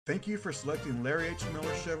Thank you for selecting Larry H.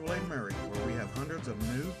 Miller Chevrolet Murray, where we have hundreds of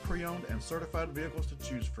new, pre-owned, and certified vehicles to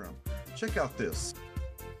choose from. Check out this.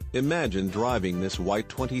 Imagine driving this white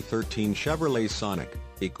 2013 Chevrolet Sonic,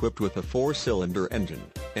 equipped with a 4-cylinder engine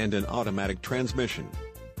and an automatic transmission.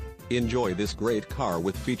 Enjoy this great car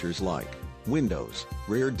with features like windows,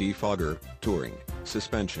 rear defogger, touring,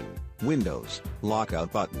 suspension, windows,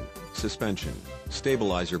 lockout button, suspension,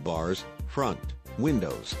 stabilizer bars, front,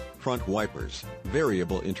 windows, front wipers,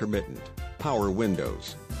 variable intermittent, power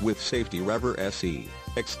windows, with safety Rever SE,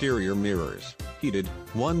 exterior mirrors, heated,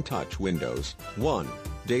 one-touch windows, 1,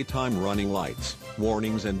 daytime running lights,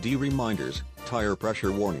 warnings and D-reminders, tire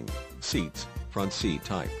pressure warning, seats, front seat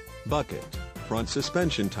type, bucket, front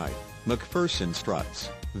suspension type, McPherson struts,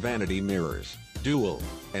 vanity mirrors, dual,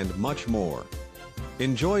 and much more.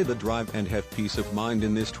 Enjoy the drive and have peace of mind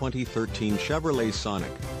in this 2013 Chevrolet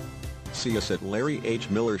Sonic. See us at Larry H.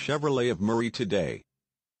 Miller Chevrolet of Murray today.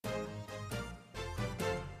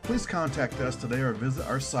 Please contact us today or visit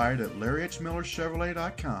our site at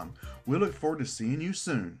larryhmillerchevrolet.com. We look forward to seeing you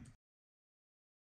soon.